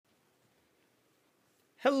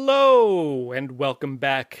Hello, and welcome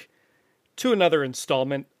back to another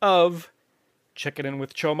installment of Checking In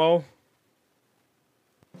with Chomo.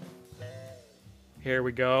 Here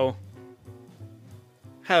we go.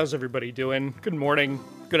 How's everybody doing? Good morning,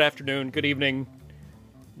 good afternoon, good evening,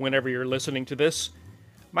 whenever you're listening to this.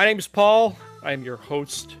 My name's Paul. I'm your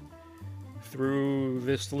host through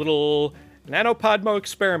this little NanoPodmo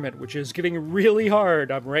experiment, which is getting really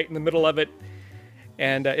hard. I'm right in the middle of it,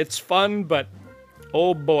 and it's fun, but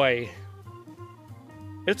oh boy.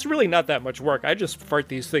 It's really not that much work. I just fart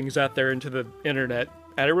these things out there into the internet,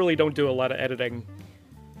 and I really don't do a lot of editing.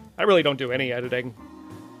 I really don't do any editing.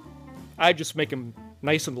 I just make them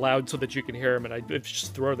nice and loud so that you can hear them, and I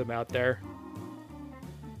just throw them out there.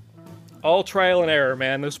 All trial and error,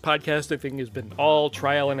 man. This podcasting thing has been all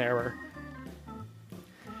trial and error.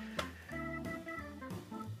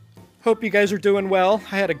 Hope you guys are doing well.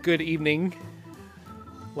 I had a good evening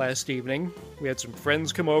last evening. We had some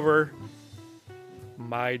friends come over.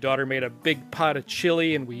 My daughter made a big pot of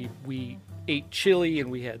chili, and we ate chili,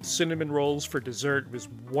 and we had cinnamon rolls for dessert. It was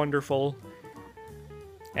wonderful.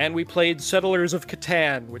 And we played Settlers of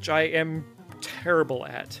Catan, which I am terrible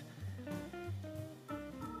at.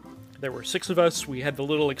 There were 6 of us. We had the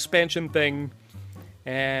little expansion thing,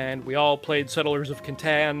 and we all played Settlers of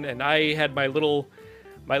Catan, and I had my little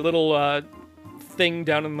thing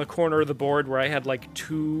down in the corner of the board where I had like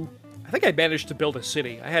 2... I think I managed to build a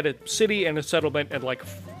city. I had a city and a settlement and like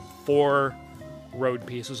 4 road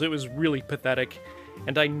pieces. It was really pathetic,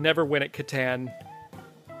 and I never win at Catan.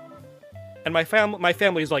 And my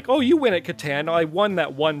family's like, "Oh, you win at Catan." I won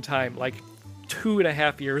that one time, like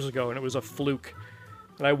 2.5 years ago, and it was a fluke.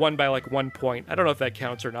 And I won by like 1 point. I don't know if that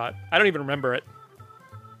counts or not. I don't even remember it.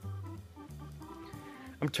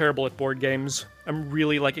 I'm terrible at board games. I'm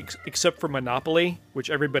really like, except for Monopoly, which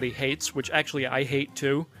everybody hates, which actually I hate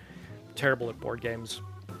too. Terrible at board games.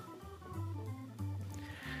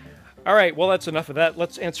 Alright, well that's enough of that.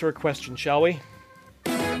 Let's answer a question, shall we?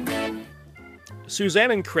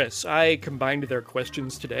 Suzanne and Chris, I combined their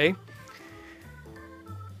questions today.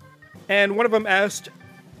 And one of them asked,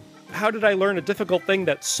 how did I learn a difficult thing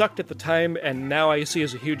that sucked at the time and now I see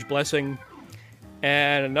as a huge blessing?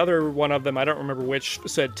 And another one of them, I don't remember which,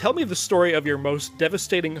 said, tell me the story of your most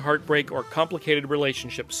devastating heartbreak or complicated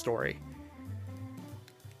relationship story.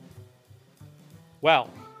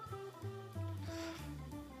 Well,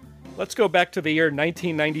 let's go back to the year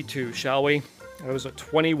 1992, shall we? I was a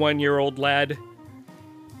 21-year-old lad.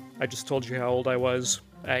 I just told you how old I was.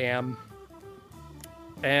 I am.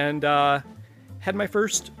 And had my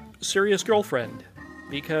first serious girlfriend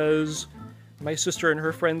because my sister and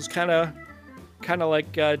her friends kind of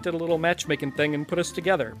like did a little matchmaking thing and put us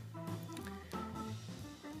together.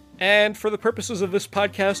 And for the purposes of this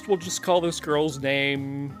podcast, we'll just call this girl's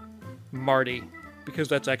name Marty, because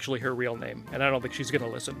that's actually her real name, and I don't think she's going to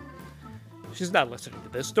listen. She's not listening to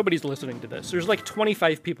this. Nobody's listening to this. There's like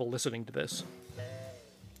 25 people listening to this.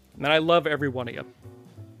 And I love every one of you.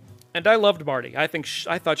 And I loved Marty. I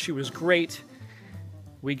thought she was great.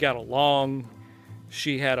 We got along.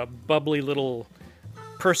 She had a bubbly little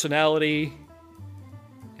personality,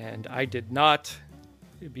 and I did not,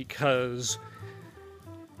 because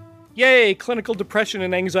yay, clinical depression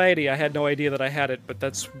and anxiety. I had no idea that I had it, but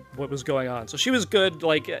that's what was going on. So she was good,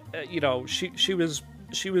 like,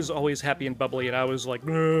 she was always happy and bubbly, and I was like,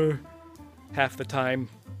 half the time.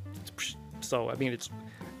 So, I mean, it's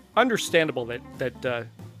understandable that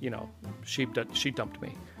she dumped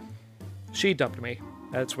me. She dumped me.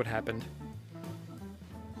 That's what happened.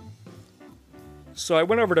 So I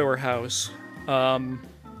went over to her house, and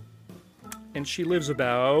she lives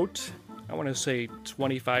about, I want to say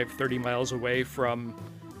 25, 30 miles away from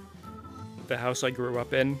the house I grew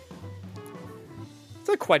up in. It's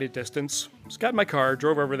not quite a distance. Just got in my car,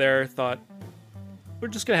 drove over there, thought, we're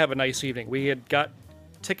just going to have a nice evening. We had got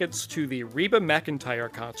tickets to the Reba McEntire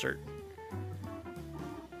concert,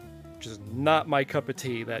 which is not my cup of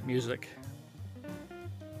tea, that music.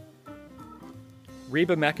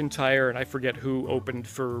 Reba McEntire, and I forget who opened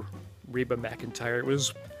for Reba McEntire. It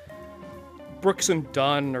was Brooks and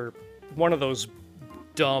Dunn, or one of those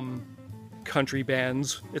dumb country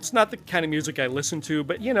bands. It's not the kind of music I listen to,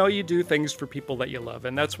 but you do things for people that you love,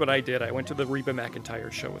 and that's what I did. I went to the Reba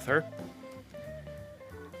McEntire show with her.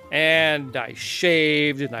 And I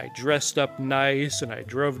shaved, and I dressed up nice, and I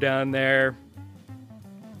drove down there.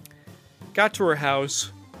 Got to her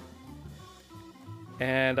house,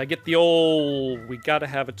 and I get the old, we gotta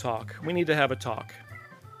have a talk. We need to have a talk.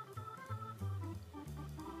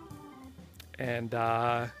 And,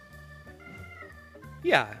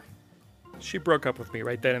 yeah, she broke up with me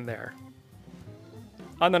right then and there.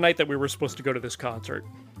 on the night that we were supposed to go to this concert.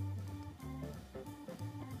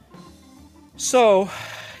 So,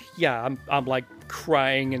 yeah, I'm like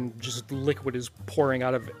crying and just liquid is pouring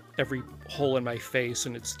out of every hole in my face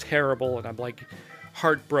and it's terrible and I'm like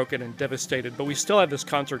heartbroken and devastated, but we still have this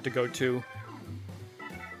concert to go to.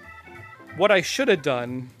 What I should have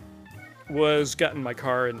done was gotten in my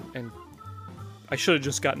car and I should have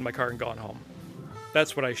just gotten in my car and gone home.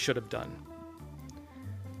 That's what I should have done.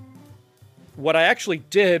 What I actually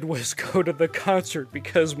did was go to the concert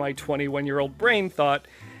because my 21-year-old brain thought,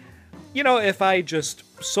 you know, if I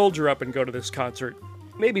just soldier up and go to this concert,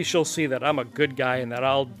 maybe she'll see that I'm a good guy and that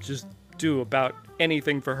I'll just do about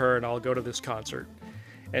anything for her and I'll go to this concert.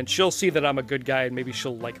 And she'll see that I'm a good guy and maybe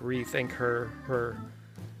she'll like rethink her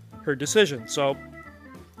decision. So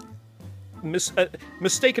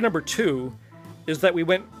mistake number 2 is that we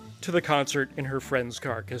went to the concert in her friend's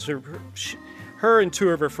car because her and 2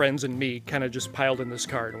 of her friends and me kind of just piled in this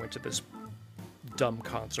car and went to this dumb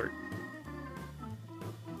concert.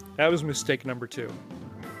 That was mistake number 2.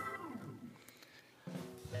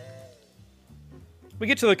 We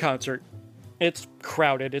get to the concert. It's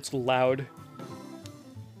crowded. It's loud.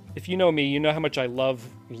 If you know me, you know how much I love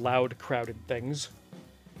loud, crowded things.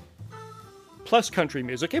 Plus country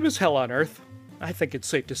music. It was hell on earth. I think it's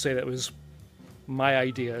safe to say that was my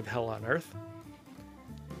idea of hell on earth.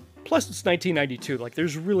 Plus it's 1992. Like,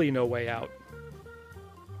 there's really no way out.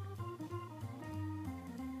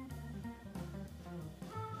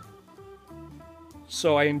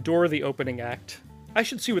 So I endure the opening act. I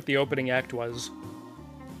should see what the opening act was.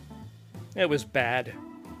 It was bad.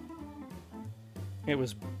 It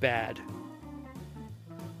was bad.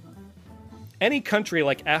 Any country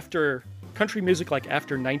music like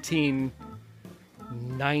after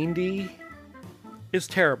 1990 is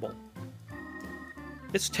terrible.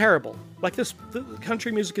 It's terrible. Like the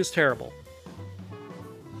country music is terrible.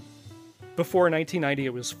 Before 1990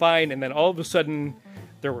 it was fine, and then all of a sudden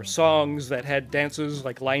there were songs that had dances,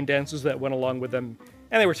 like line dances that went along with them,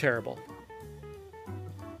 and they were terrible.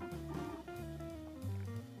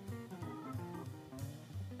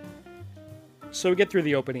 So we get through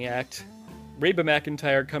the opening act. Reba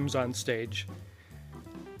McEntire comes on stage.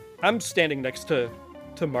 I'm standing next to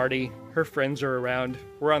Marty. Her friends are around.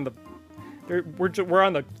 We're on the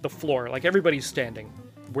floor. Like, everybody's standing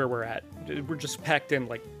where we're at. We're just packed in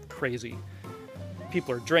like crazy.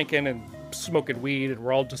 People are drinking and smoking weed, and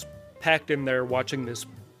we're all just packed in there watching this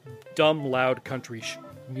dumb, loud country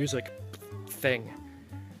music thing.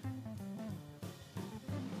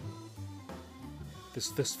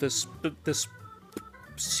 This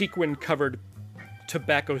sequin-covered,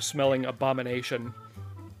 tobacco-smelling abomination.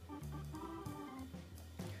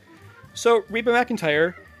 So Reba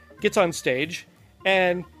McEntire gets on stage,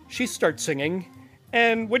 and she starts singing,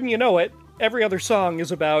 and wouldn't you know it, every other song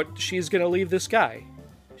is about she's gonna leave this guy.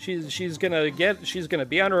 She's gonna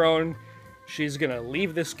be on her own. She's gonna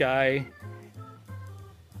leave this guy.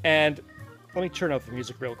 And let me turn off the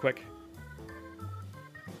music real quick.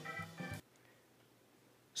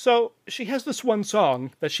 So she has this one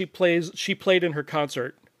song that she played in her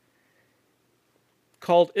concert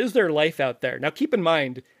called "Is There Life Out There?" Now keep in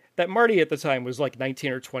mind that Marty at the time was like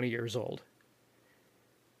 19 or 20 years old.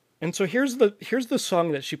 And so here's the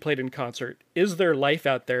song that she played in concert, "Is There Life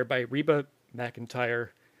Out There" by Reba McEntire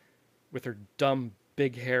with her dumb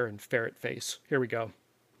big hair and ferret face. Here we go.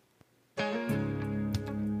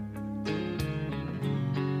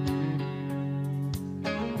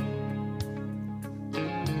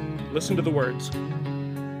 Listen to the words.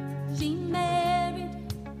 She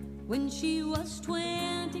married when she was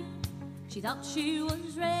 20. She thought she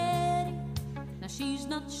was ready. Now she's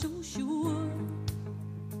not so sure.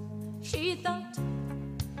 She thought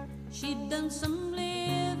she'd done some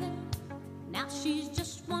living. Now she's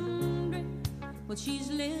just wondering what she's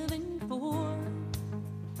living for.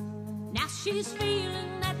 Now she's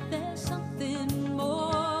feeling that there's something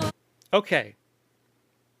more. Okay.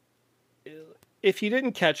 If you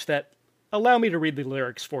didn't catch that, allow me to read the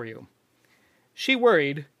lyrics for you. She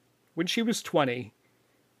worried when she was 20.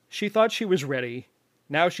 She thought she was ready.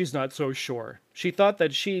 Now she's not so sure. She thought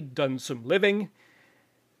that she'd done some living.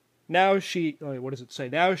 Now what does it say?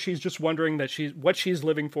 Now she's just wondering what she's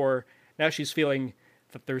living for. Now she's feeling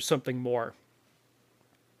that there's something more.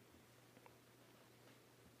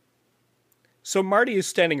 So Marty is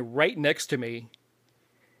standing right next to me,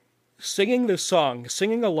 singing this song,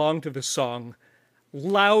 singing along to this song,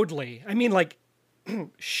 loudly. I mean, like,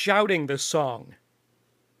 shouting this song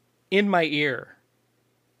in my ear.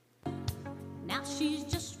 Now she's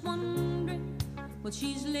just wondering what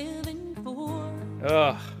she's living for.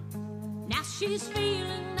 Ugh. Now she's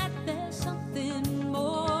feeling that there's something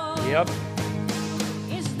more. Yep.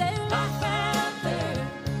 Is there life out there?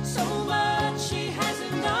 So much she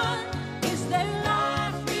hasn't done. Is there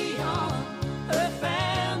life beyond her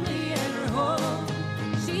family and her home?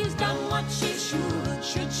 She's done what she should.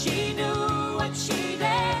 Should she do what she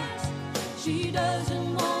dares? She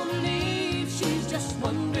doesn't want to leave. She's just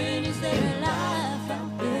wondering, is there life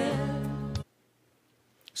out there?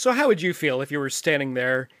 So how would you feel if you were standing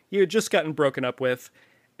there, you had just gotten broken up with,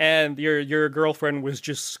 and your girlfriend was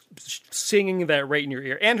just singing that right in your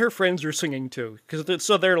ear, and her friends are singing too,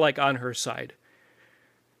 so they're like on her side,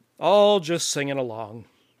 all just singing along,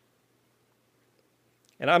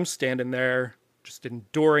 and I'm standing there just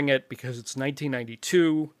enduring it because it's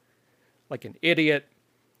 1992, like an idiot.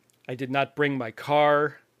 I did not bring my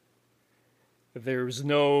car. There's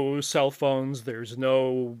no cell phones. There's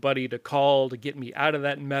nobody to call to get me out of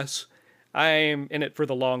that mess. I'm in it for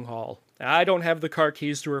the long haul. I don't have the car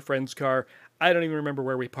keys to her friend's car. I don't even remember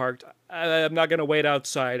where we parked. I'm not going to wait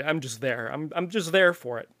outside. I'm just there. I'm just there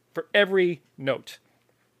for it. For every note.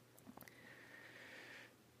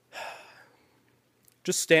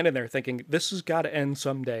 Just standing there thinking, this has got to end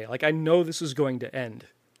someday. Like, I know this is going to end.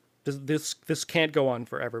 This can't go on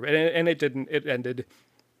forever. And it didn't. It ended.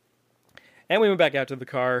 And we went back out to the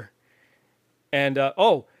car. And,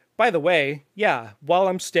 oh, by the way, yeah, while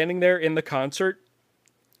I'm standing there in the concert,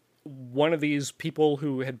 one of these people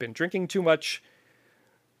who had been drinking too much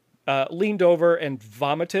leaned over and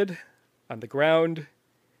vomited on the ground.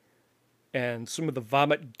 And some of the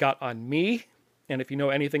vomit got on me. And if you know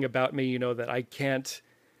anything about me, you know that I can't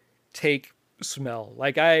take smell.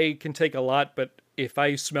 Like, I can take a lot, but if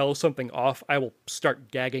I smell something off, I will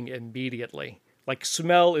start gagging immediately. Like,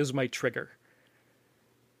 smell is my trigger.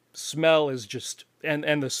 Smell is just,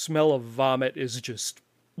 and the smell of vomit is just,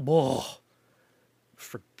 whoa,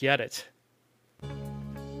 forget it.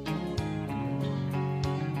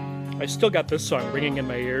 I still got this song ringing in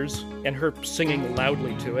my ears, and her singing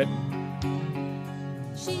loudly to it.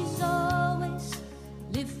 She's always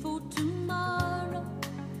lived for tomorrow.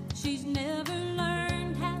 She's never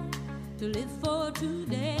learned how to live for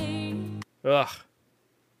today. Ugh.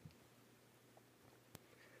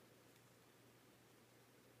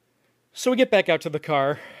 So we get back out to the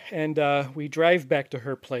car, and we drive back to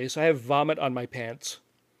her place. I have vomit on my pants.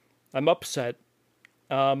 I'm upset.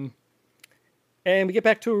 And we get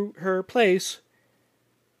back to her place,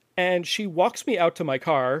 and she walks me out to my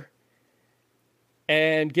car,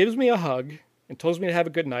 and gives me a hug, and tells me to have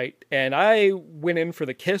a good night, and I went in for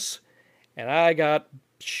the kiss, and I got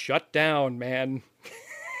shut down, man.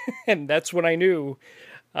 And that's when I knew,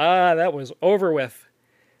 that was over with.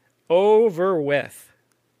 Over with.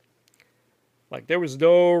 Like, there was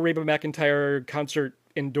no Reba McEntire concert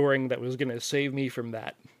enduring that was going to save me from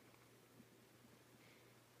that.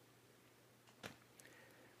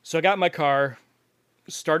 So I got in my car,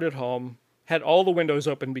 started home, had all the windows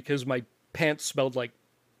open because my pants smelled like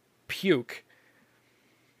puke.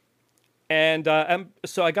 And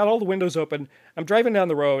so I got all the windows open. I'm driving down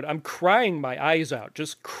the road. I'm crying my eyes out,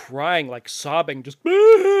 just crying, like sobbing, just...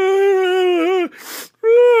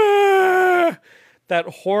 That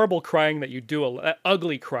horrible crying that you do, that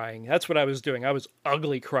ugly crying. That's what I was doing. I was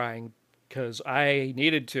ugly crying because I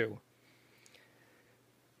needed to.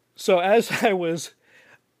 So as I was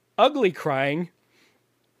ugly crying,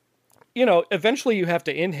 you know, eventually you have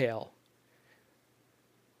to inhale.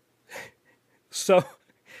 So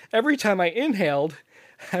every time I inhaled,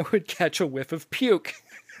 I would catch a whiff of puke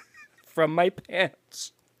from my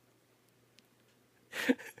pants.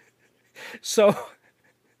 So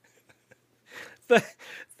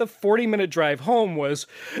the 40-minute drive home was...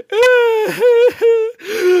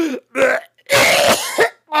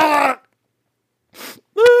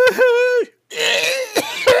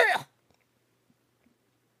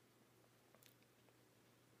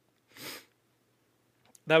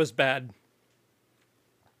 That was bad.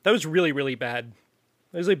 That was really, really bad.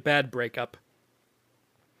 That was a bad breakup.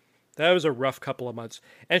 That was a rough couple of months.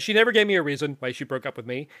 And she never gave me a reason why she broke up with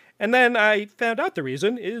me. And then I found out the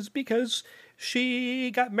reason is because she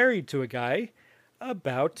got married to a guy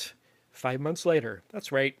about 5 months later.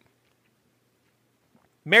 That's right.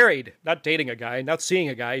 Married. Not dating a guy, not seeing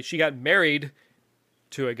a guy. She got married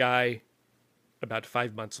to a guy about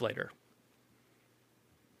 5 months later.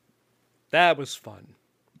 That was fun.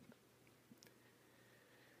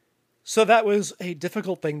 So that was a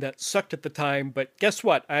difficult thing that sucked at the time, but guess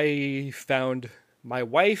what? I found my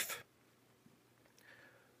wife,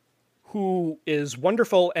 who is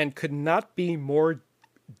wonderful and could not be more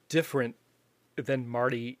different than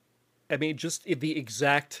Marty. I mean, just the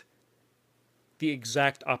exact the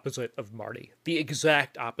exact opposite of Marty. The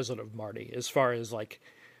exact opposite of Marty as far as like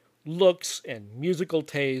looks and musical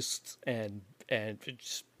tastes and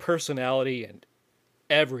just personality and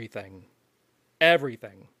everything.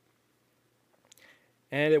 Everything.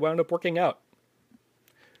 And it wound up working out.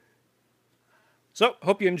 So,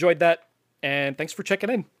 hope you enjoyed that, and thanks for checking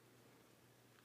in.